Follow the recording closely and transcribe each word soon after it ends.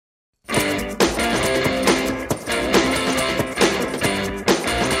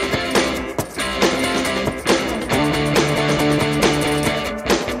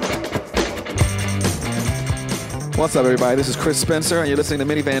What's up, everybody? This is Chris Spencer, and you're listening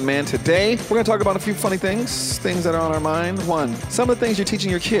to Minivan Man. Today, we're going to talk about a few funny things that are on our mind. 1, some of the things you're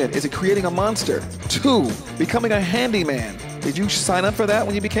teaching your kid. Is it creating a monster? 2, becoming a handyman. Did you sign up for that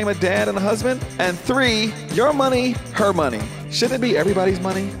when you became a dad and a husband? And 3, your money, her money. Shouldn't it be everybody's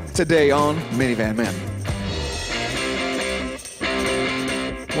money? Today on Minivan Man.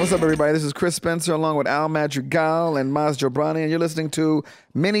 What's up, everybody? This is Chris Spencer along with Al Madrigal and Maz Jobrani, and you're listening to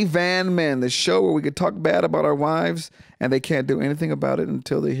Minivan Men, the show where we could talk bad about our wives, and they can't do anything about it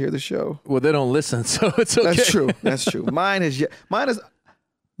until they hear the show. Well, they don't listen, so it's okay. That's true. That's true. Mine is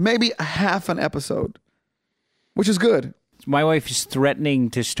maybe a half an episode, which is good. My wife is threatening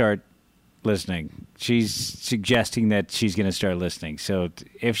to start listening. She's suggesting that she's going to start listening. So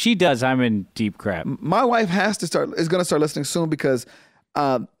if she does, I'm in deep crap. My wife is going to start listening soon because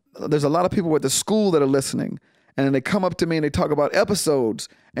there's a lot of people at the school that are listening, and then they come up to me and they talk about episodes,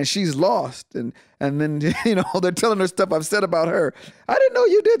 and she's lost, and then they're telling her stuff I've said about her. I didn't know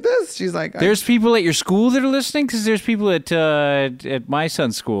you did this. She's like, there's people at your school that are listening, because there's people at my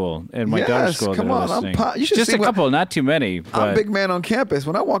son's school and my daughter's school that are listening. You should just see a couple, not too many. But I'm a big man on campus.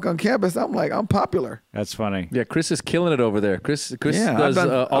 When I walk on campus, I'm like, I'm popular. That's funny. Yeah, Chris is killing it over there. Chris does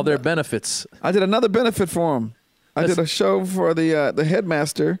all their benefits. I did another benefit for him. I did a show for the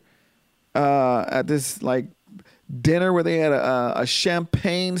headmaster at this dinner where they had a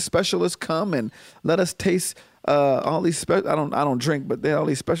champagne specialist come and let us taste all these I don't drink, but they had all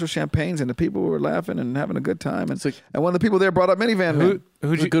these special champagnes, and the people were laughing and having a good time. And one of the people there brought up Minivan Man.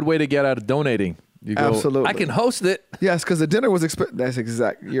 Who's a good way to get out of donating? You go, absolutely. I can host it. Yes, because the dinner was that's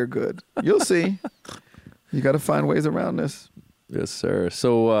exact. You're good. You'll see. You got to find ways around this. Yes, sir.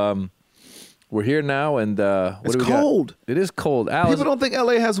 So. We're here now, and it's cold. It is cold. People don't think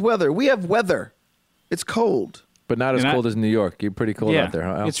LA has weather. We have weather. It's cold. But not as cold as New York. You're pretty cold out there,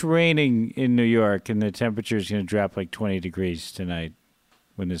 huh, Al? It's raining in New York, and the temperature is going to drop like 20 degrees tonight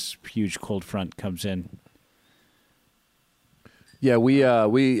when this huge cold front comes in. Yeah,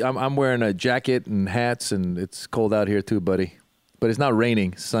 I'm wearing a jacket and hats, and it's cold out here too, buddy. But it's not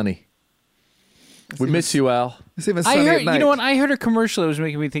raining. It's sunny. We miss you, Al. It's even sunny at night. You know what? I heard a commercial that was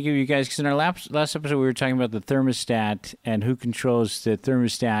making me think of you guys, because in our last episode we were talking about the thermostat and who controls the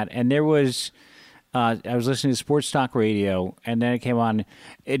thermostat, and there was I was listening to sports talk radio, and then it came on.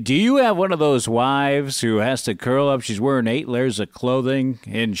 Do you have one of those wives who has to curl up? She's wearing 8 layers of clothing,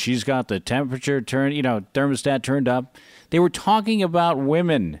 and she's got the temperature thermostat turned up. They were talking about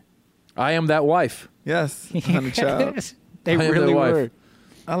women. I am that wife. Yes, honey child. They really were.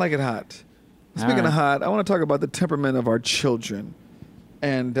 I like it hot. Speaking of hot, I want to talk about the temperament of our children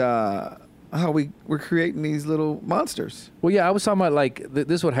and how we're creating these little monsters. Well, yeah, I was talking about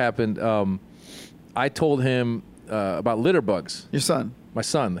this is what happened. I told him about litter bugs. Your son? My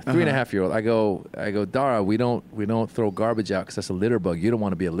son, the 3.5-year-old. I go, Dara, we don't throw garbage out because that's a litter bug. You don't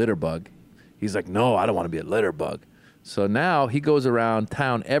want to be a litter bug. He's like, no, I don't want to be a litter bug. So now he goes around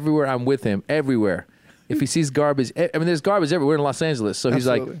town everywhere I'm with him, everywhere. If he sees garbage, there's garbage everywhere in Los Angeles. So he's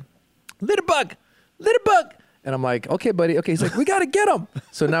like, litter bug. And I'm like, okay, buddy. Okay. He's like, we got to get him.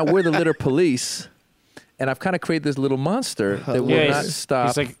 So now we're the litter police. And I've kind of created this little monster that will not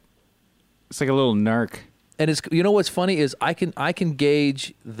stop. It's like a little narc. And you know what's funny is I can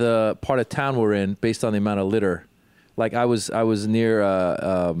gauge the part of town we're in based on the amount of litter. Like I was near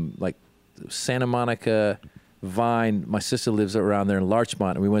Santa Monica, Vine. My sister lives around there in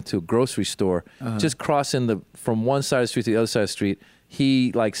Larchmont, and we went to a grocery store. Just crossing from one side of the street to the other side of the street.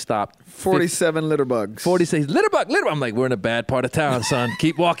 He stopped. 47 litter bugs. 46 litter bug. I'm like, we're in a bad part of town, son.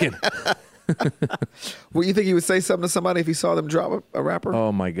 Keep walking. Well, you think he would say something to somebody if he saw them drop a wrapper?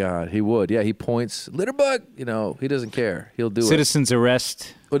 Oh my God, he would. Yeah, he points, litter bug. He doesn't care. He'll do Citizens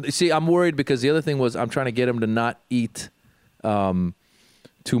arrest. But see, I'm worried because the other thing was I'm trying to get him to not eat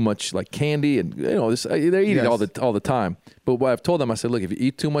too much candy, and they're eating all the time. But what I've told them, I said, look, if you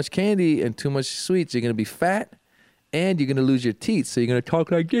eat too much candy and too much sweets, you're gonna be fat. And you're going to lose your teeth, so you're going to talk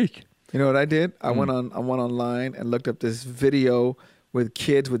like this. You know what I did? I went online and looked up this video with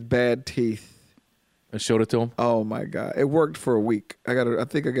kids with bad teeth. And showed it to them? Oh, my God. It worked for a week. I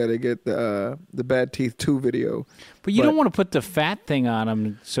think I got to get the Bad Teeth 2 video. But you don't want to put the fat thing on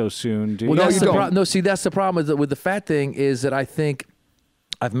them so soon, do you? Well, that's the problem with the fat thing is that I think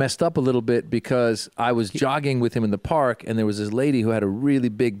I've messed up a little bit because I was jogging with him in the park, and there was this lady who had a really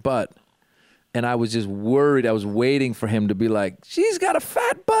big butt. And I was just worried. I was waiting for him to be like, she's got a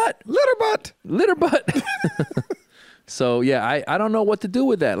fat butt. Litter butt. So, yeah, I don't know what to do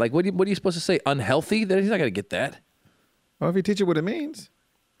with that. What are you supposed to say? Unhealthy? He's not going to get that. Well, if you teach it what it means.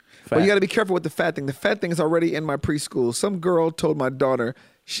 Fat. Well, you got to be careful with the fat thing. The fat thing is already in my preschool. Some girl told my daughter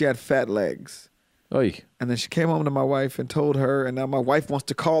she had fat legs. Oy. And then she came home to my wife and told her, and now my wife wants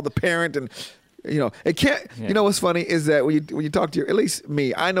to call the parent, and it can't. Yeah. You know what's funny is that when you talk to at least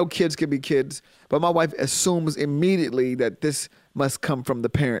me, I know kids can be kids, but my wife assumes immediately that this must come from the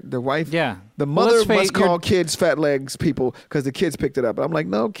parent. The wife, Yeah. the Well, mother let's face- must call kids fat legs people because the kids picked it up. I'm like,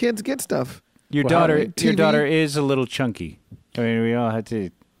 no, kids get stuff. Your Well, daughter, TV? your daughter is a little chunky. I mean, we all had to.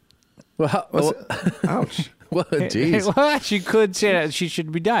 What's ouch. Well, jeez. Well, she could say that she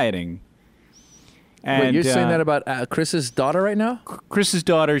should be dieting. And Wait, you're saying that about Chris's daughter right now? Chris's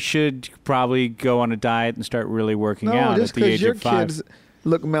daughter should probably go on a diet and start really working No, out just at the because age your of 5. kids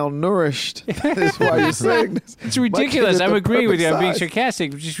look malnourished. That is why you're saying this. It's My ridiculous. kid is I'm the agreeing with you. I'm being perfect size.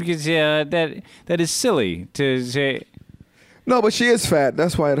 sarcastic just because that is silly to say. No, but she is fat.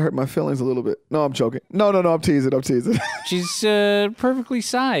 That's why it hurt my feelings a little bit. No, I'm joking. No, I'm teasing. She's perfectly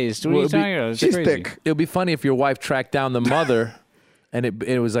sized. What are you talking about? It's She's crazy. thick. It would be funny if your wife tracked down the mother, and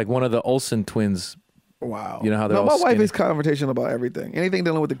it was like one of the Olsen twins. Wow. You know how they're No, all my wife skinny. is confrontational about everything. Anything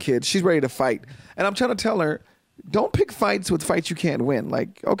dealing with the kids, she's ready to fight. And I'm trying to tell her, don't pick fights with fights you can't win.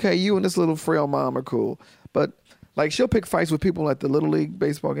 Like, okay, you and this little frail mom are cool. But, like, she'll pick fights with people at the Little League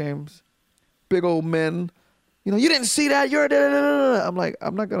baseball games. Big old men. You didn't see that. You're da-da-da-da-da. I'm like,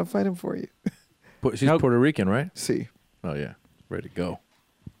 I'm not going to fight him for you. She's Puerto Rican, right? See. Oh, yeah. Ready to go.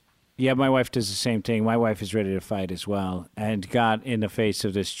 Yeah, my wife does the same thing. My wife is ready to fight as well, and got in the face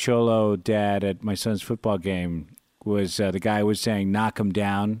of this cholo dad at my son's football game. Was the guy was saying, knock him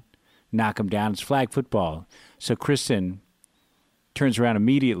down. It's flag football. So Kristen turns around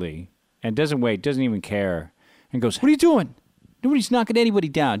immediately and doesn't wait, doesn't even care, and goes, what are you doing? Nobody's knocking anybody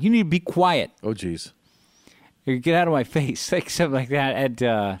down. You need to be quiet. Oh, jeez. Get out of my face, like something like that.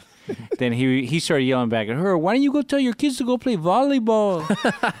 And then he started yelling back at her, why don't you go tell your kids to go play volleyball?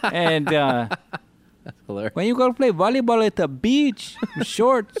 And Hilarious. why don't you go play volleyball at the beach with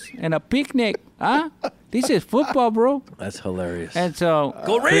shorts and a picnic? Huh? This is football, bro. That's hilarious. And so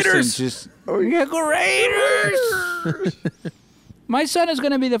Go Raiders! Go Raiders! My son is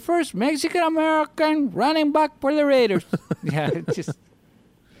going to be the first Mexican-American running back for the Raiders. Yeah, it's just...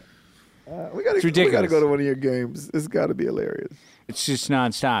 We gotta ridiculous. go to one of your games. It's got to be hilarious. It's just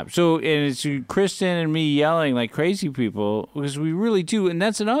nonstop. So, and it's Kristen and me yelling like crazy people because we really do. And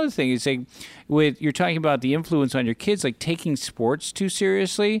that's another thing. It's like you're talking about the influence on your kids, like taking sports too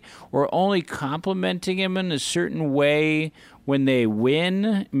seriously or only complimenting them in a certain way when they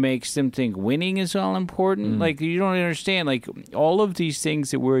win makes them think winning is all important. Like, you don't understand. Like, all of these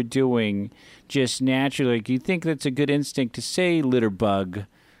things that we're doing just naturally, like, you think that's a good instinct to say litter bug,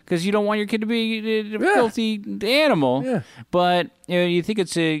 because you don't want your kid to be a filthy animal. Yeah. But you think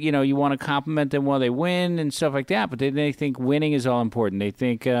it's you want to compliment them while they win and stuff like that. But they think winning is all important. They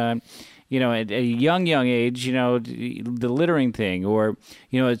think, at a young age, the littering thing, or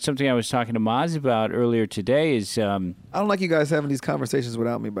it's something I was talking to Maz about earlier today. Is I don't like you guys having these conversations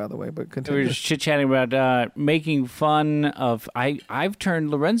without me, by the way. But we continue. were just chit-chatting about making fun of. I've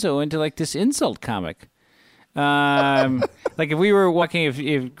turned Lorenzo into like this insult comic. Like if we were walking,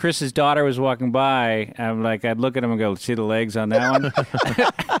 if Chris's daughter was walking by, I'd look at him and go, see the legs on that one?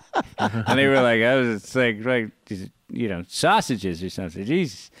 And they were like, it's like sausages or something.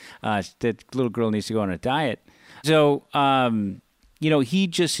 Jesus, that little girl needs to go on a diet. So, he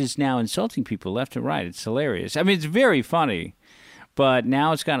just is now insulting people left and right. It's hilarious. I mean, it's very funny. But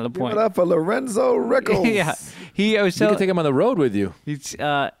now it's gotten to the point. Give it up for Lorenzo Rickles. Yeah, I was You telling. can take him on the road with you.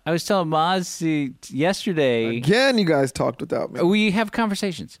 I was telling Maz yesterday. Again, you guys talked without me. We have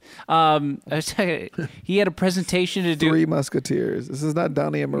conversations. I was telling, he had a presentation to do. Three Musketeers. This is not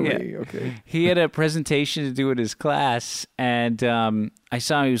Donnie and Marie. Yeah. Okay. He had a presentation to do with his class, and I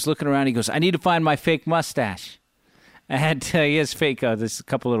saw him. He was looking around. He goes, "I need to find my fake mustache." And he has fake. There's a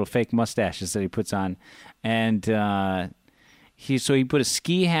couple little fake mustaches that he puts on, and. He put a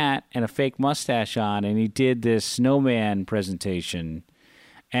ski hat and a fake mustache on, and he did this snowman presentation,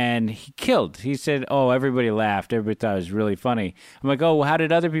 and he killed. He said, "Oh, everybody laughed. Everybody thought it was really funny." I'm like, "Oh, well, how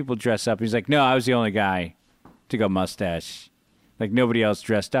did other people dress up?" He's like, "No, I was the only guy to go mustache. Like nobody else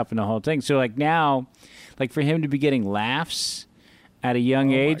dressed up in the whole thing." So like now, like for him to be getting laughs at a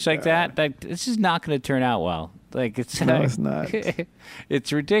young age like that, this is not going to turn out well. Like it's not.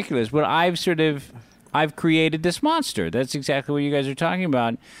 It's ridiculous. But I've created this monster. That's exactly what you guys are talking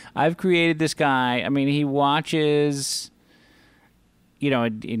about. I've created this guy. I mean, he watches,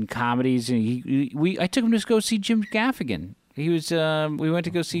 in comedies, and I took him to go see Jim Gaffigan. He was. We went to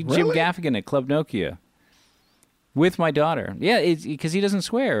go see Jim Gaffigan at Club Nokia with my daughter. Yeah, because he doesn't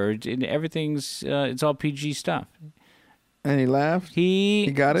swear. Everything's it's all PG stuff. And he laughed?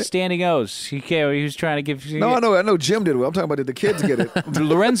 He got it? Standing O's. He was trying to give... No, I know Jim did well. I'm talking about did the kids get it?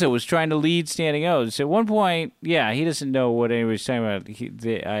 Lorenzo was trying to lead Standing O's. At one point, yeah, he doesn't know what anybody's talking about. I think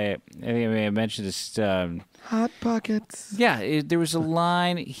I may have mentioned this... Hot Pockets. Yeah, there was a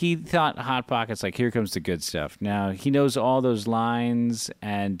line. He thought Hot Pockets, like, here comes the good stuff. Now, he knows all those lines,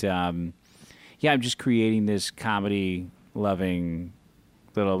 and, I'm just creating this comedy-loving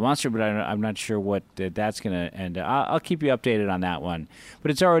little monster, but I'm not sure what that's going to end. I'll keep you updated on that one. But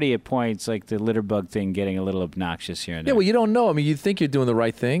it's already at points, like the litter bug thing, getting a little obnoxious here and there. Yeah, well, you don't know. I mean, you think you're doing the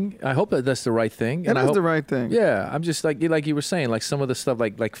right thing. I hope that that's the right thing. It is the right thing. Yeah, I'm just like you were saying, like some of the stuff,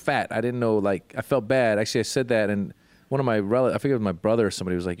 like fat. I didn't know. Like I felt bad. Actually, I said that, and one of my relatives, I forget it was my brother or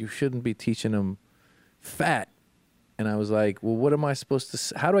somebody, was like, "You shouldn't be teaching him fat." And I was like, "Well, what am I supposed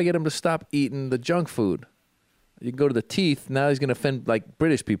to? How do I get him to stop eating the junk food?" You can go to the teeth. Now he's going to offend like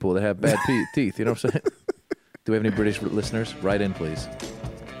British people that have bad teeth. You know what I'm saying? Do we have any British listeners? Write in, please.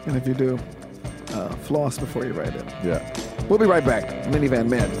 And if you do, floss before you write in. Yeah. We'll be right back. Minivan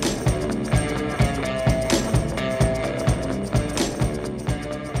Man.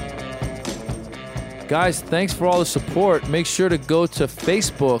 Guys, thanks for all the support. Make sure to go to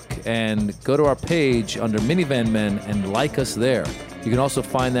Facebook and go to our page under Minivan Men and like us there. You can also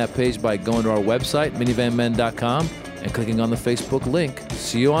find that page by going to our website, minivanmen.com, and clicking on the Facebook link.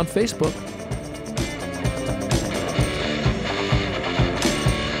 See you on Facebook.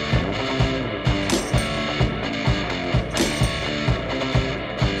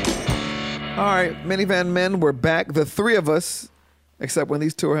 All right, Minivan Men, we're back. The three of us, except when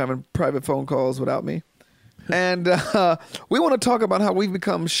these two are having private phone calls without me. And we want to talk about how we've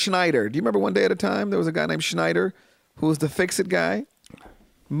become Schneider. Do you remember One Day at a Time? There was a guy named Schneider who was the fix-it guy.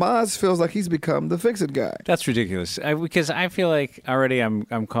 Maz feels like he's become the fix-it guy. That's ridiculous. Because I feel like already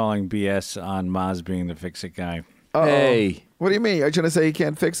I'm calling BS on Maz being the fix-it guy. Uh-oh. Hey. What do you mean? Are you trying to say he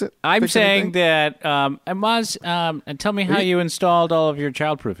can't fix it? I'm Fix saying anything? that, and Maz, and tell me how you installed all of your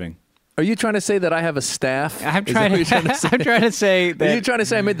childproofing. Are you trying to say that I have a staff? I'm trying to say that. Are you trying to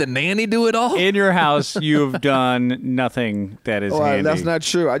say I made the nanny do it all? In your house, you've done nothing that is handy. That's not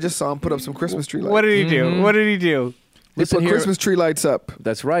true. I just saw him put up some Christmas tree lights. What did he do? What did he do? He put Christmas tree lights up.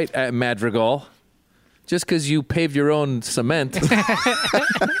 That's right, at Madrigal. Just because you paved your own cement. He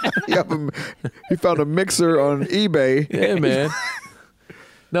found a mixer on eBay. Yeah, man.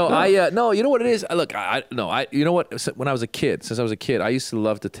 No, you know what it is? Look, you know what? When I was a kid, I used to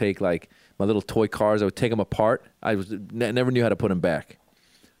love to take like my little toy cars. I would take them apart. Never knew how to put them back.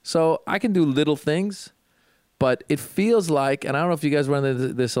 So I can do little things, but it feels like, and I don't know if you guys run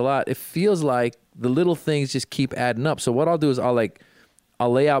into this a lot, it feels like the little things just keep adding up. So what I'll do is I'll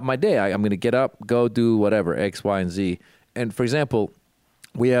lay out my day. I'm going to get up, go do whatever, X, Y, and Z. And for example,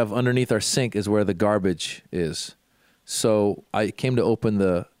 we have underneath our sink is where the garbage is. So I came to open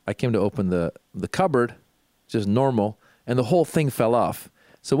the cupboard, just normal, and the whole thing fell off.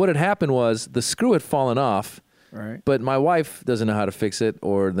 So what had happened was the screw had fallen off, right? But my wife doesn't know how to fix it,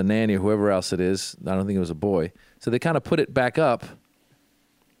 or the nanny, or whoever else it is. I don't think it was a boy. So they kind of put it back up,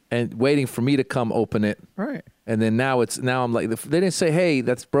 and waiting for me to come open it. Right. And then now I'm like, they didn't say, hey,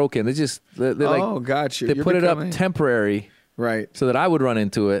 that's broken. They just got you. They put it up temporary, right? So that I would run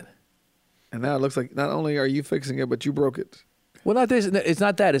into it. And now it looks like not only are you fixing it, but you broke it. Well, not this. It's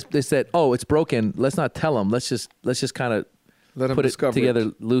not that. It's that. Oh, it's broken. Let's not tell him. Let's just kind of put it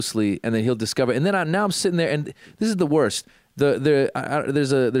together loosely, and then he'll discover it. And then now I'm sitting there, and this is the worst.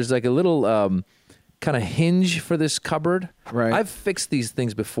 There's like a little kind of hinge for this cupboard. Right. I've fixed these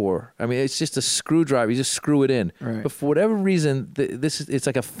things before. I mean, it's just a screwdriver. You just screw it in. Right. But for whatever reason, it's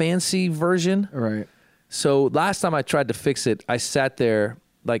like a fancy version. Right. So last time I tried to fix it, I sat there.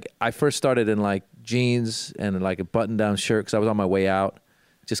 Like I first started in like jeans and like a button-down shirt because I was on my way out.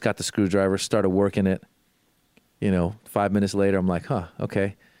 Just got the screwdriver, started working it. 5 minutes later, I'm like,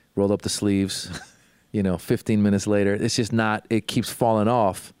 okay. Rolled up the sleeves. 15 minutes later, it's just not. It keeps falling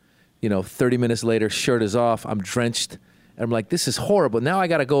off. 30 minutes later, shirt is off. I'm drenched, and I'm like, this is horrible. Now I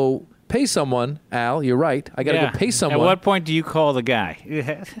got to go pay someone. Al, you're right. I got to go pay someone. At what point do you call the guy?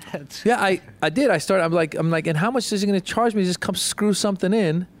 Yeah, I did. I'm like, and how much is he going to charge me to just come screw something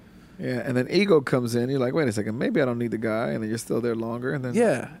in? Yeah, and then ego comes in. You're like, wait a second, maybe I don't need the guy, and then you're still there longer. And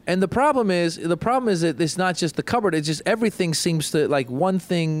then and the problem is that it's not just the cupboard. It's just everything seems to like one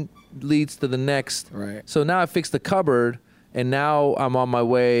thing leads to the next. Right. So now I fixed the cupboard, and now I'm on my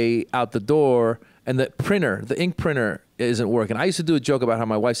way out the door, and the ink printer isn't working. I used to do a joke about how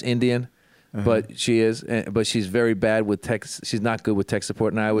my wife's Indian. But but she's very bad with tech. She's not good with tech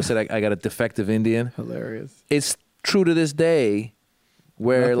support. And I always said I got a defective Indian. Hilarious. It's true to this day,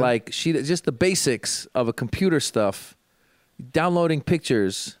 where Nothing. like just the basics of a computer stuff, downloading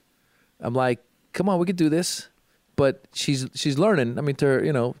pictures. I'm like, come on, we could do this. But she's learning. I mean, to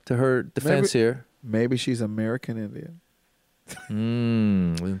her defense here. Maybe she's American Indian. I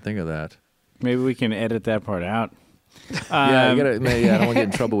didn't think of that. Maybe we can edit that part out. I don't want to get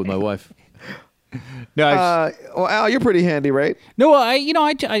in trouble with my wife. No, well, Al, you're pretty handy, right? no.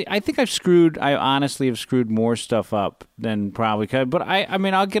 I think I honestly have screwed more stuff up than probably could. But I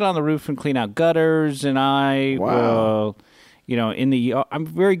mean, I'll get on the roof and clean out gutters, and I will, I'm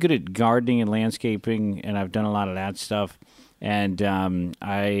very good at gardening and landscaping, and I've done a lot of that stuff. And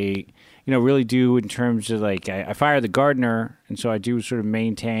I really do in terms of like I fire the gardener, and so I do sort of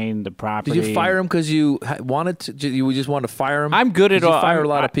maintain the property. Did you fire him because you wanted to? You just wanted to fire him? I'm good at all. all. Fire a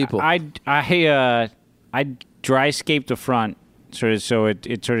lot of people. I dryscape the front, sort of, so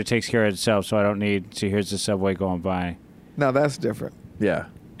it sort of takes care of itself. So I don't need. So here's the subway going by. Now that's different. Yeah.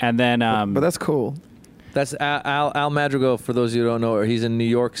 And then, but that's cool. That's Al Madrigal. For those of you who don't know, he's in New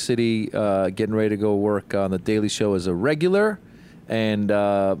York City, getting ready to go work on the Daily Show as a regular. And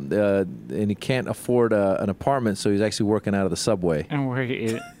he can't afford an apartment, so he's actually working out of the subway. And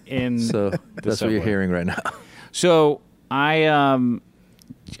we're in so that's subway. what you're hearing right now. So I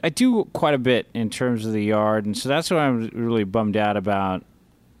do quite a bit in terms of the yard, and so that's what I'm really bummed out about.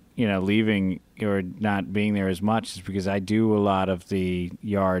 Leaving or not being there as much is because I do a lot of the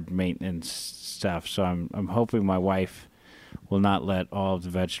yard maintenance stuff. So I'm hoping my wife will not let all of the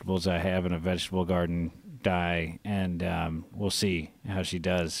vegetables I have in a vegetable garden die, and we'll see how she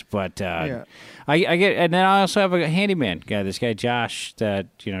does. But I get, and then I also have a handyman guy, this guy Josh,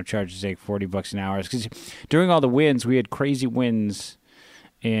 that charges like $40 an hour, because during all the winds we had crazy winds.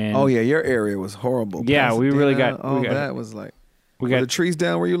 And your area was horrible. Yeah, we really got that was like. Were the trees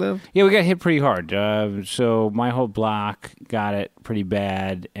down where you live? Yeah, we got hit pretty hard. So my whole block got it pretty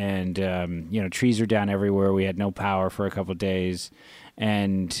bad, and trees are down everywhere. We had no power for a couple of days,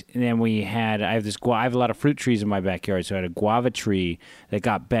 and then I have a lot of fruit trees in my backyard. So I had a guava tree that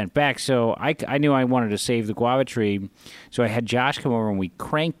got bent back. So I knew I wanted to save the guava tree, so I had Josh come over and we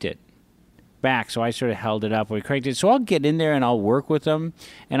cranked it back. So I sort of held it up. We cranked it. So I'll get in there and I'll work with him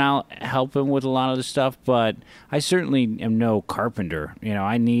and I'll help him with a lot of the stuff. But I certainly am no carpenter.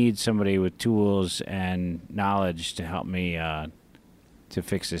 I need somebody with tools and knowledge to help me to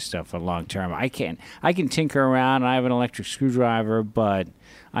fix this stuff for long term. I can tinker around. I have an electric screwdriver, but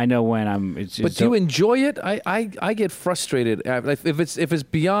I know when But do you enjoy it? I get frustrated if it's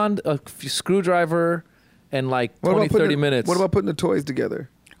beyond a screwdriver and like 30 minutes. What about putting the toys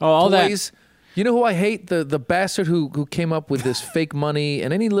together? Oh, all toys, that. You know who I hate? The bastard who came up with this fake money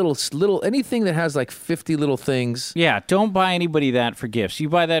and any little anything that has like 50 little things. Yeah, don't buy anybody that for gifts. You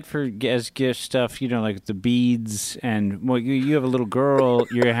buy that as gift stuff, like the beads, and you have a little girl,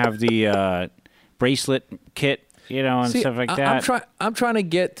 you have the bracelet kit, and stuff like that. I'm trying to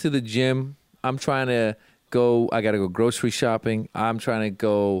get to the gym. I'm trying to go. I got to go grocery shopping. I'm trying to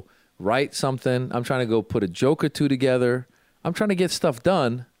go write something. I'm trying to go put a joke or two together. I'm trying to get stuff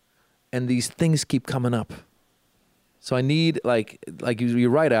done. And these things keep coming up, so I need like you're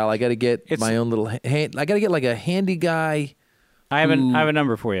right, Al. I got to get my own little hand. I got to get like a handy guy. I have a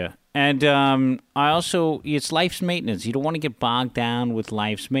number for you, and I also it's life's maintenance. You don't want to get bogged down with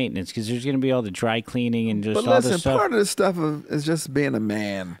life's maintenance because there's going to be all the dry cleaning and just all this stuff. Part of this stuff is just being a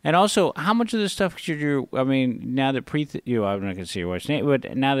man. And also, how much of this stuff should you? I mean, now that I'm not going to say your wife's name,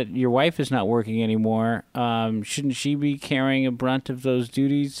 but now that your wife is not working anymore, shouldn't she be carrying a brunt of those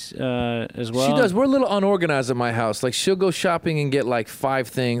duties as well? She does. We're a little unorganized at my house. Like she'll go shopping and get like 5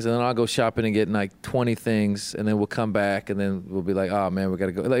 things, and then I'll go shopping and get like 20 things, and then we'll come back, and then we'll be like, oh man, we got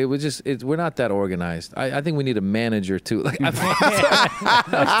to go. Like we're not that organized. I think we need a manager too. Like I'm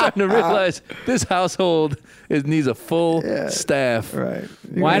starting to realize this household needs a full staff. Right.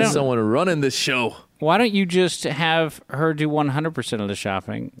 Why don't someone running this show? Why don't you just have her do 100% of the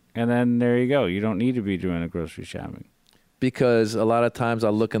shopping, and then there you go. You don't need to be doing the grocery shopping. Because a lot of times I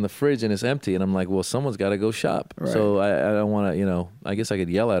look in the fridge and it's empty, and I'm like, well, someone's got to go shop. Right. So I don't want to, I guess I could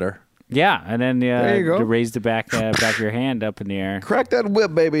yell at her. Yeah, and then there you go. To raise the back of your hand up in the air. Crack that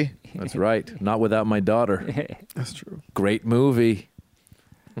whip, baby. That's right. Not without my daughter. That's true. Great movie.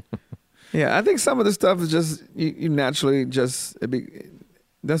 Yeah, I think some of the stuff is just you naturally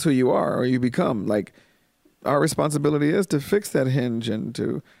that's who you are or you become. Like our responsibility is to fix that hinge and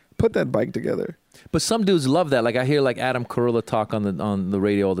to put that bike together. But some dudes love that. Like I hear like Adam Carolla talk on the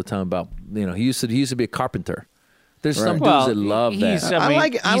radio all the time about he used to be a carpenter. There's some dudes Well, that love he's, that. I mean, I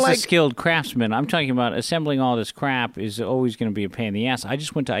he's like- a skilled craftsman. I'm talking about assembling all this crap is always going to be a pain in the ass. I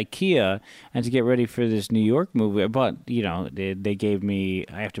just went to IKEA and to get ready for this New York movie. I bought, they gave me,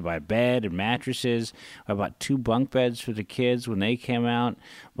 I have to buy a bed and mattresses. I bought 2 bunk beds for the kids when they came out.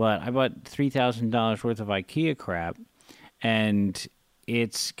 But I bought $3,000 worth of IKEA crap, and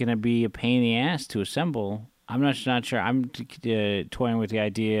it's going to be a pain in the ass to assemble. I'm not sure. I'm toying with the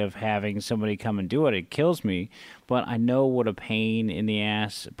idea of having somebody come and do it. It kills me, but I know what a pain in the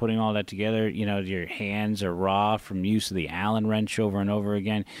ass putting all that together. Your hands are raw from use of the Allen wrench over and over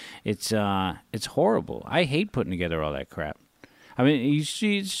again. It's horrible. I hate putting together all that crap. I mean, you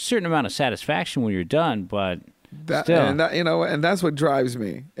see a certain amount of satisfaction when you're done, but still. And that's what drives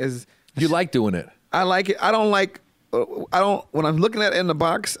me is You like doing it. I like it. I don't. When I'm looking at it in the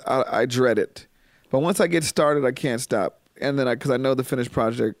box, I dread it. But once I get started, I can't stop. And then because I know the finished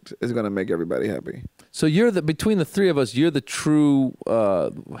project is going to make everybody happy. So between the three of us, you're the true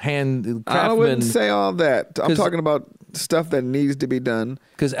hand craftsman. I wouldn't say all that. I'm talking about stuff that needs to be done.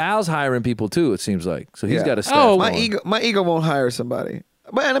 Because Al's hiring people too, it seems like. So he's got a staff. Oh, My ego won't hire somebody.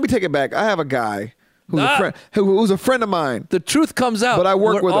 But let me take it back. I have a guy who's a friend of mine. The truth comes out. But I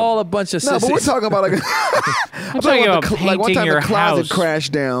work we're with him. all a bunch of No, sissies. but we're talking about like I'm talking about like one painting time your the closet house.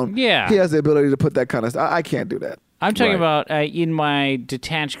 crashed down. Yeah. He has the ability to put that kind of stuff. I can't do that. I'm talking Right. about in my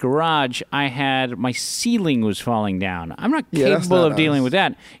detached garage, my ceiling was falling down. I'm not Yeah, that's capable not of dealing us. with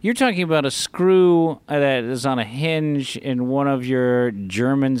that. You're talking about a screw that is on a hinge in one of your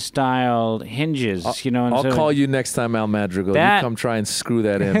German-style hinges. I'll call you next time, Al Madrigal. That- You come try and screw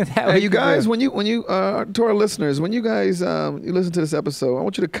that in. Hey, you guys, when you to our listeners, when you guys you listen to this episode, I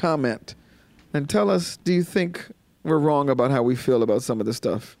want you to comment and tell us, do you think we're wrong about how we feel about some of this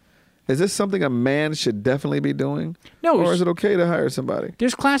stuff? Is this something a man should definitely be doing? No, Or is it okay to hire somebody?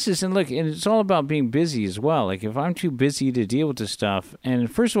 There's classes, and look, and it's all about being busy as well. Like, if I'm too busy to deal with this stuff,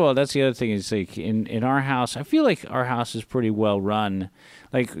 and first of all, that's the other thing is, like, in our house, I feel like our house is pretty well run.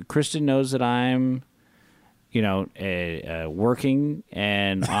 Like, Kristen knows that I'm, working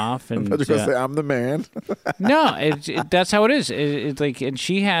and off. And I was going to say, I'm the man. no, that's how it is. It's like, and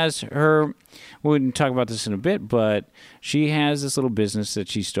she has her. We can talk about this in a bit, but she has this little business that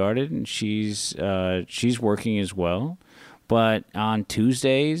she started, and she's working as well. But on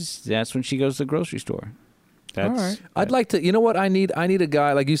Tuesdays, that's when she goes to the grocery store. That's, All right. I'd like to. You know what? I need a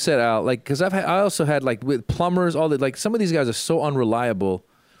guy like you said, Al. Like because I also had like with plumbers, all that. Like some of these guys are so unreliable.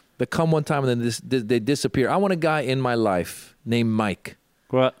 They come one time and then they disappear. I want a guy in my life named Mike.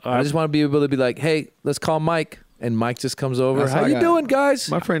 Well, I just want to be able to be like, hey, let's call Mike, and Mike just comes over. That's How how I you got doing, it. guys?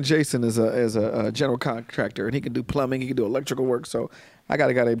 My friend Jason is a general contractor, and he can do plumbing. He can do electrical work. So I got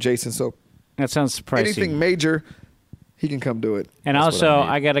a guy named Jason. So that sounds pricey. anything major, he can come do it. And That's what also, I need.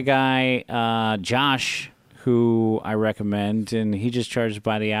 I got a guy, Josh, who I recommend, and he just charges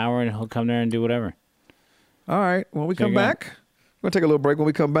by the hour, and he'll come there and do whatever. All right. When we There come you go. back, we're going to take a little break. When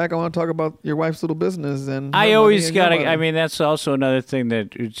we come back, I want to talk about your wife's little business. And I her always money and your got money. I mean, that's also another thing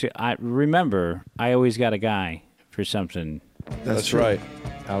that I remember. I always got a guy for something. That's true. right.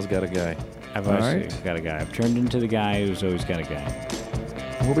 Al's got a guy. I've All always right. got a guy. I've turned into the guy who's always got a guy.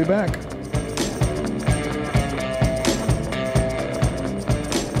 We'll be back.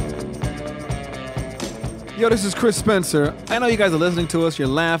 Yo, this is Chris Spencer. I know you guys are listening to us, you're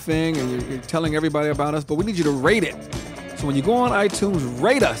laughing, and you're telling everybody about us, but we need you to rate it. So when you go on iTunes,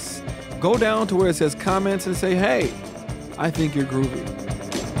 rate us. Go down to where it says comments and say, hey, I think you're groovy.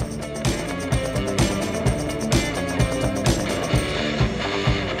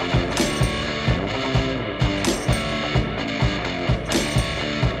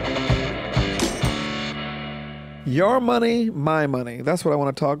 Your money, my money. That's what I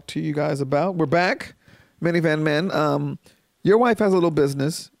want to talk to you guys about. We're back. Minivan Men. Your wife has a little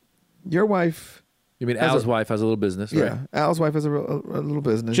business. Your wife, You mean As Al's a- wife has a little business, yeah. right? Al's wife has a little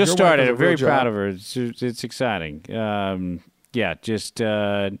business. Just Your wife started. has a I'm very real proud job. of her. It's exciting.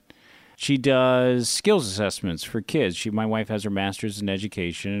 She does skills assessments for kids. My wife has her master's in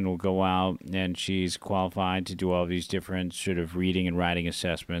education and will go out, and she's qualified to do all these different sort of reading and writing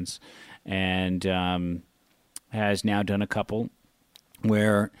assessments, and has now done a couple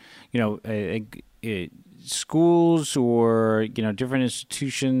where, schools or, different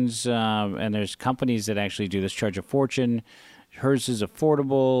institutions, and there's companies that actually do this, charge a fortune. Hers is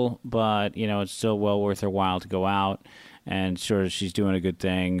affordable, but, it's still well worth her while to go out. And sort of she's doing a good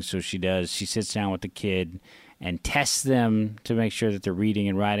thing. So she sits down with the kid and tests them to make sure that they're reading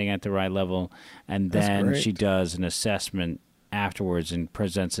and writing at the right level. And That's then great. she does an assessment afterwards and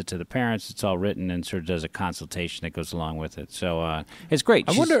presents it to the parents. It's all written and sort of does a consultation that goes along with it. So it's great.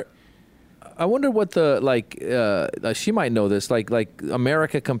 I She's- wonder. I wonder what she might know this, like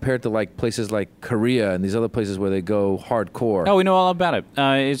America compared to like places like Korea and these other places where they go hardcore. Oh, we know all about it.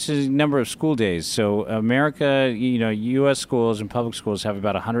 It's a number of school days. So America, U.S. schools and public schools have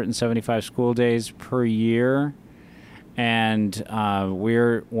about 175 school days per year. And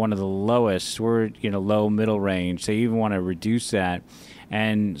we're one of the lowest. We're low middle range. They even want to reduce that.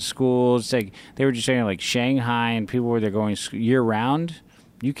 And schools, like they were just saying, like Shanghai and people where they're going year round,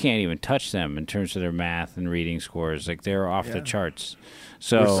 you can't even touch them in terms of their math and reading scores. Like they're off the charts.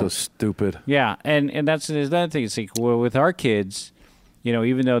 So we're so stupid. Yeah, and that's another thing. It's like with our kids,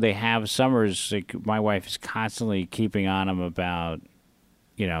 even though they have summers, like my wife is constantly keeping on them about.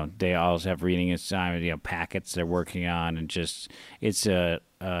 They always have reading assignment, packets they're working on, and just it's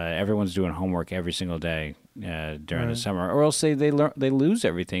everyone's doing homework every single day during the summer, or else they lose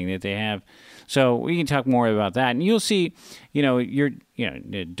everything that they have. So we can talk more about that, and you'll see.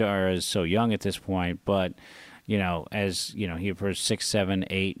 Dara is so young at this point, but as he approaches 6, 7,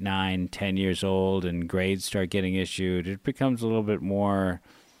 8, 9, 10 years old, and grades start getting issued, it becomes a little bit more.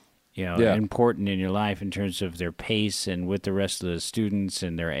 Important in your life in terms of their pace and with the rest of the students,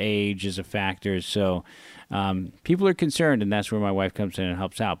 and their age is a factor. So people are concerned, and that's where my wife comes in and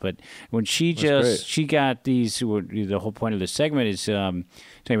helps out. But when she got these, the whole point of the segment is talking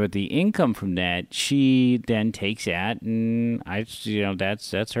about the income from that. She then takes that, and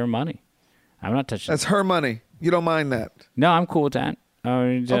that's her money. I'm not touching. That's her money. You don't mind that? No, I'm cool with that.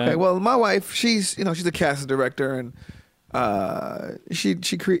 Okay. Well, my wife, she's a casting director, and. She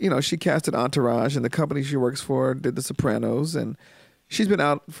casted Entourage, and the company she works for did The Sopranos, and she's been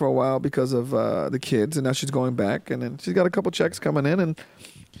out for a while because of the kids, and now she's going back, and then she's got a couple checks coming in, and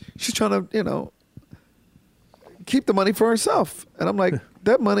she's trying to keep the money for herself. And I'm like,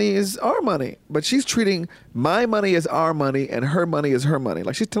 that money is our money, but she's treating my money as our money, and her money as her money.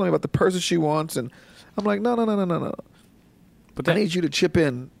 Like she's telling me about the purses she wants, and I'm like, no. But I need you to chip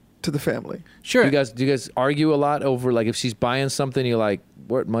in to the family. Sure. Do you guys argue a lot over, like, if she's buying something, you're like,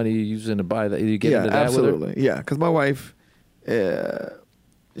 what money are you using to buy that? You get into that absolutely. with her? Yeah, because my wife,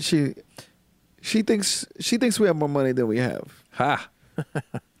 she thinks we have more money than we have. Ha.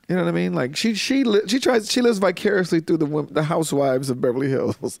 You know what I mean? Like she lives vicariously through the housewives of Beverly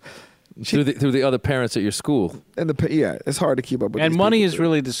Hills. Through the other parents at your school. And it's hard to keep up with. And money is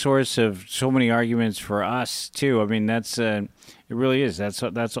really the source of so many arguments for us too. I mean, that's it really is.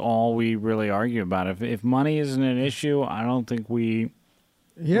 That's all we really argue about. If money isn't an issue, I don't think we're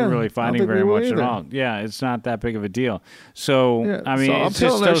really fighting very much at all. Yeah, it's not that big of a deal. So I mean, it's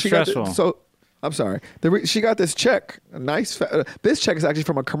just so stressful. I'm sorry. She got this check, a nice. This check is actually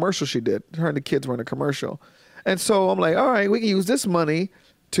from a commercial she did. Her and the kids were in a commercial, and so I'm like, all right, we can use this money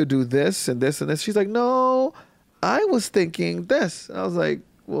to do this and this and this. She's like, no, I was thinking this. And I was like,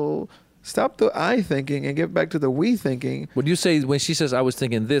 well, stop the I thinking and get back to the we thinking. Would you say when she says I was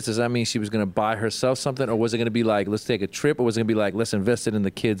thinking this, does that mean she was going to buy herself something, or was it going to be like, let's take a trip, or was it going to be like, let's invest it in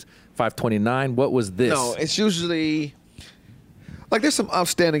the kids 529? What was this? No, it's usually like there's some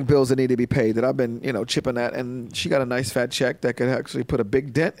outstanding bills that need to be paid that I've been, chipping at, and she got a nice fat check that could actually put a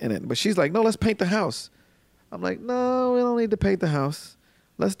big dent in it. But she's like, no, let's paint the house. I'm like, no, we don't need to paint the house.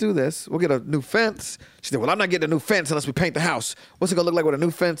 Let's do this. We'll get a new fence. She said, well, I'm not getting a new fence unless we paint the house. What's it going to look like with a new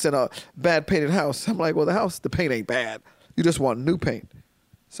fence and a bad painted house? I'm like, well, the paint ain't bad. You just want new paint.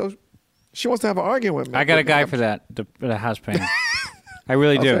 So she wants to have an argument with me. I got a guy for that, the house painting. I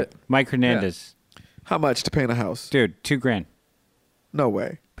really do. Mike Hernandez. Yeah. How much to paint a house? Dude, $2,000. No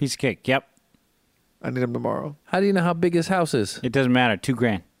way. Piece of cake. Yep. I need him tomorrow. How do you know how big his house is? It doesn't matter.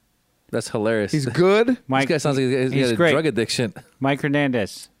 $2,000. That's hilarious. He's good. Mike, this guy sounds like he's got a great. Drug addiction. Mike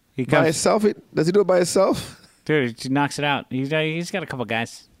Hernandez. He comes by himself? Does he do it by himself? Dude, he knocks it out. He's got a couple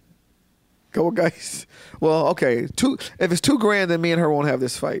guys. Couple guys. Well, okay. If it's $2,000, then me and her won't have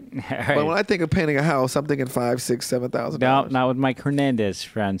this fight. Right. But when I think of painting a house, I'm thinking $5,000, $6,000, $7,000. No, not with Mike Hernandez,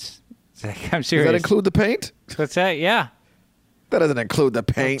 friends. I'm serious. Does that include the paint? What's that? Yeah. That doesn't include the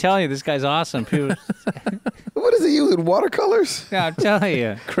paint. I'm telling you, this guy's awesome. People... What is he using? Watercolors? Yeah, I'm telling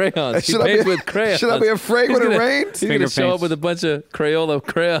you. Crayons. He paints with crayons. Should I be afraid when it rains? He's going to show up with a bunch of Crayola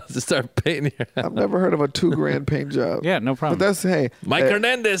crayons to start painting your house. I've never heard of a $2,000 paint job. Yeah, no problem. But that's, Mike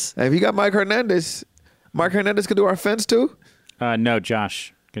Hernandez. Hey, if you got Mike Hernandez can do our fence too? No,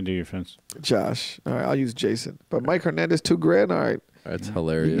 Josh can do your fence. Josh. All right, I'll use Jason. But Mike Hernandez, $2,000? All right. That's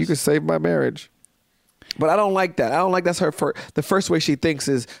hilarious. You can save my marriage. But I don't like that. I don't like that's her the first way she thinks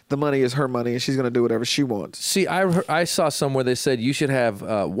is the money is her money and she's going to do whatever she wants. See, I saw somewhere they said you should have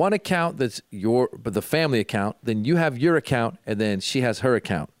one account that's the family account, then you have your account, and then she has her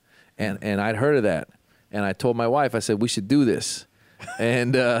account. And I'd heard of that. And I told my wife, I said, we should do this.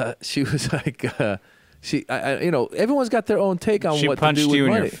 and she was like, everyone's got their own take on She what to punched do with you in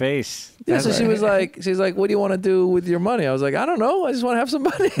money. your face. Yeah, so she's like, what do you want to do with your money? I was like, I don't know. I just want to have some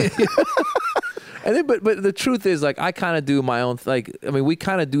money. And then, but the truth is, like, I kind of do my own. We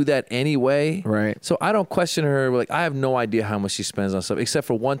kind of do that anyway. Right. So I don't question her. Like, I have no idea how much she spends on stuff, except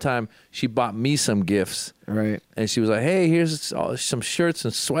for one time she bought me some gifts. Right. And she was like, hey, here's some shirts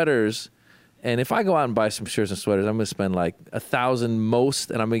and sweaters. And if I go out and buy some shirts and sweaters, I'm gonna spend like $1,000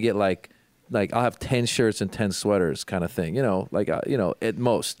 most, and I'm gonna get like I'll have 10 shirts and 10 sweaters, kind of thing. At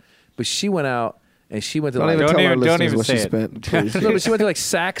most. But she went out. And she went to Don't even tell our don't listeners even what she say it. spent, please. no, but she went to like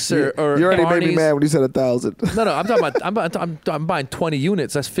Saks or You already made me Barney's. mad when you said 1,000. No, I'm talking about I'm buying 20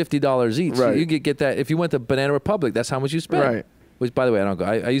 units. That's $50 each. Right. You get that if you went to Banana Republic. That's how much you spend. Right. Which, by the way, I don't go.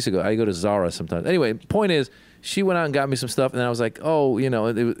 I used to go. I go to Zara sometimes. Anyway, point is, she went out and got me some stuff, and then I was like, oh,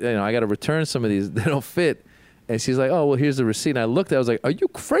 I got to return some of these. They don't fit. And she's like, oh, well, here's the receipt. And I looked at it. I was like, are you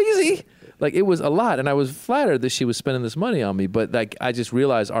crazy? Like, it was a lot, and I was flattered that she was spending this money on me. But like, I just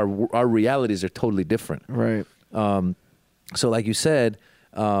realized our realities are totally different. Right. So, like you said,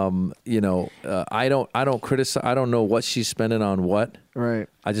 I don't criticize. I don't know what she's spending on what. Right.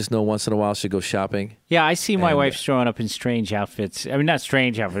 I just know once in a while she'll go shopping. Yeah, I see my And- wife showing up in strange outfits. I mean, not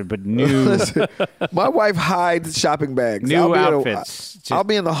strange outfits, but new. Listen, my wife hides shopping bags. New outfits. I'll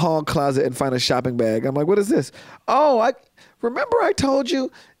be in the hall closet and find a shopping bag. I'm like, what is this? Oh, I remember I told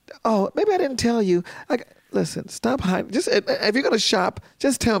you. Oh, maybe I didn't tell you. Listen, stop hiding. Just if you're gonna shop,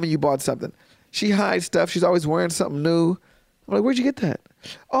 just tell me you bought something. She hides stuff. She's always wearing something new. I'm like, where'd you get that?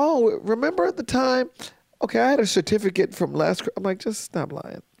 Oh, remember at the time? Okay, I had a certificate from last. I'm like, just stop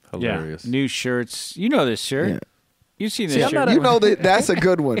lying. Hilarious. New shirts. You know this shirt. Yeah. You've seen this See, I'm shirt. not a- You know that's a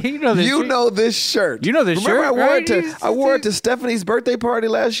good one. You know this shirt. this shirt. You know this Remember shirt, I wore right? it I wore it to Stephanie's birthday party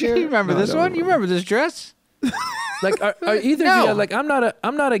last year. You remember No, this no, one? no. You remember this dress? Like, are either No. of you, like, I'm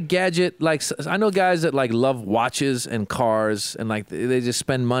not a gadget, like, I know guys that, like, love watches and cars and, like, they just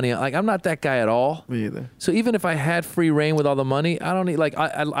spend money. Like, I'm not that guy at all. Me either. So even if I had free reign with all the money, I don't need, like,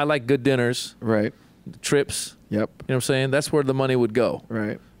 I like good dinners, Right. trips. Yep. You know what I'm saying? That's where the money would go.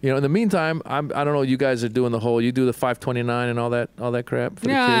 Right. In the meantime, I don't know. You guys are doing the whole. You do the 529 and all that crap for the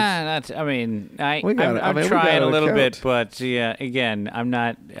kids. That's. I mean, We got it. I I'm mean, we trying got a an little bit, account. but yeah, again, I'm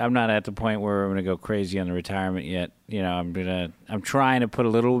not at the point where I'm going to go crazy on the retirement yet. I'm trying to put a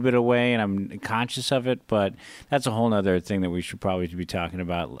little bit away, and I'm conscious of it, but that's a whole other thing that we should probably be talking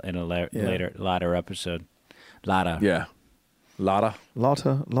about in a later episode. Yeah, Lotta.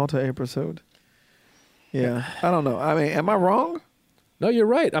 Lotta episode. Yeah. I don't know. I mean, am I wrong? No, you're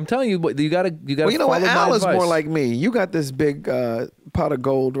right. I'm telling you, you gotta. Well, you know what? follow my Al is advice. more like me. You got this big pot of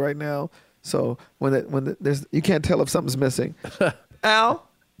gold right now. So there's you can't tell if something's missing. Al,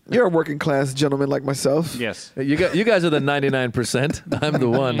 you're a working class gentleman like myself. Yes. You guys are the 99%. I'm the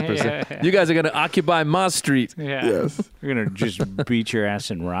 1%. Yeah. You guys are gonna occupy my street. Yeah. Yes. We're gonna just beat your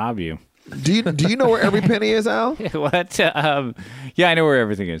ass and rob you. Do you know where every penny is, Al? What? Yeah, I know where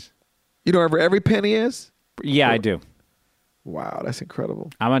everything is. You know where every penny is? Yeah, I do. Wow, that's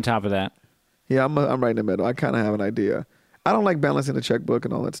incredible. I'm on top of that. Yeah, I'm right in the middle. I kind of have an idea. I don't like balancing the checkbook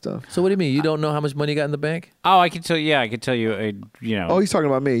and all that stuff. So what do you mean? You don't know how much money you got in the bank? Oh, I can tell. Yeah, I can tell you. Oh, he's talking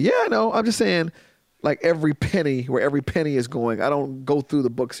about me. Yeah, I know. I'm just saying, like every penny, where every penny is going. I don't go through the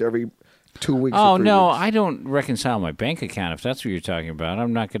books every 2 weeks. Oh or 3 no, weeks. I don't reconcile my bank account. If that's what you're talking about,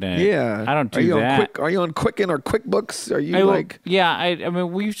 I'm not gonna. Yeah, I don't do are you that. Are you on Quicken or QuickBooks? Are you Yeah, I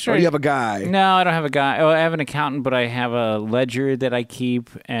mean, we've Or started. do you have a guy? No, I don't have a guy. Oh, I have an accountant, but I have a ledger that I keep,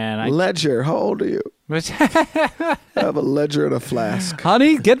 and I. Ledger. How old are you? I have a ledger and a flask.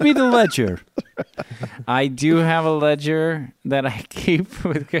 Honey, get me the ledger. I do have a ledger that I keep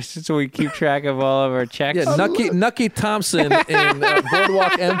with Kristen, so we keep track of all of our checks. Yeah, Nucky Thompson in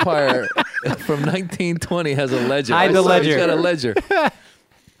Boardwalk Empire from 1920 has a ledger. Hide the ledger. He's got a ledger.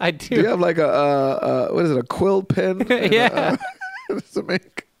 I Do you do. have like a what is it? A quill pen? Yeah. Some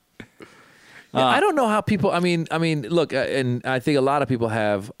ink? Yeah, I don't know how people. I mean, look, and I think a lot of people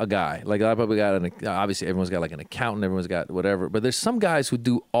have a guy. Like a lot of people got obviously everyone's got like an accountant. Everyone's got whatever. But there's some guys who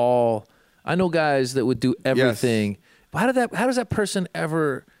do all. I know guys that would do everything. But how does that person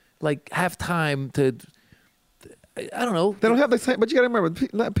ever like have time to? I don't know. They don't have the same. But you got to remember,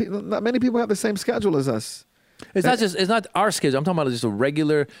 not many people have the same schedule as us. It's not our schedule. I'm talking about just a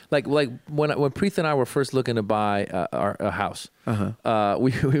regular like when Preeth and I were first looking to buy a house.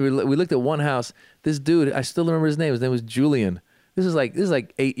 We looked at one house. This dude, I still remember his name. His name was Julian. This is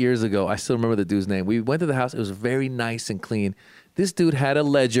like 8 years ago. I still remember the dude's name. We went to the house. It was very nice and clean. This dude had a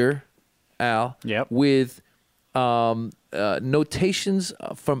ledger, Al, Yep. with notations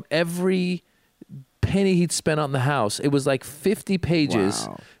from every penny he'd spent on the house. It was like 50 pages,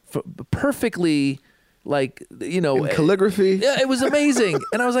 Wow. perfectly, like, In calligraphy. Yeah, it was amazing.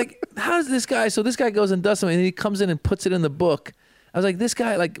 And I was like, how does this guy? So this guy goes and does something, and he comes in and puts it in the book. I was like, this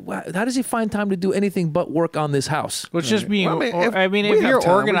guy, like, how does he find time to do anything but work on this house? Well, it's just being. Well, I mean, we if have you're time,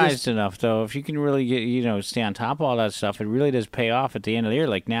 we organized just- enough, though, if you can really get, stay on top of all that stuff, it really does pay off at the end of the year.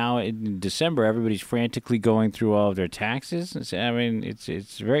 Like now in December, everybody's frantically going through all of their taxes. I mean,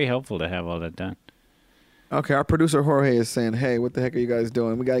 it's very helpful to have all that done. Okay, our producer Jorge is saying, "Hey, what the heck are you guys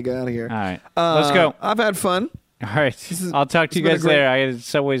doing? We gotta get out of here." All right, let's go. I've had fun. All right, I'll talk to you guys later.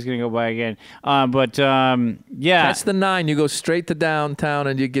 Subway's gonna go by again, yeah. That's the 9. You go straight to downtown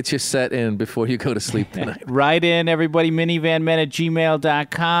and you get your set in before you go to sleep tonight. Write in, everybody,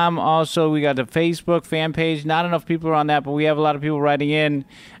 minivanmen@gmail.com. Also, we got the Facebook fan page. Not enough people are on that, but we have a lot of people writing in.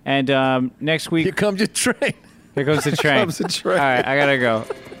 And next week, Here comes your train. here goes the train. comes the train. All right, I gotta go.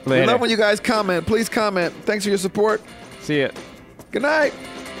 We Later. love when you guys comment. Please comment. Thanks for your support. See ya. Good night.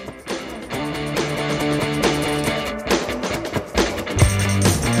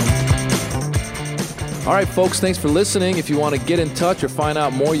 All right, folks, thanks for listening. If you want to get in touch or find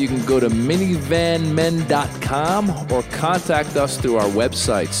out more, you can go to minivanmen.com or contact us through our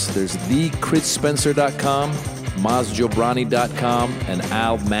websites. There's thechrisspencer.com, mazjobrani.com, and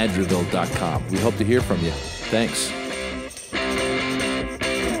almadrigal.com. We hope to hear from you. Thanks.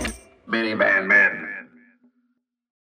 Minivan Man.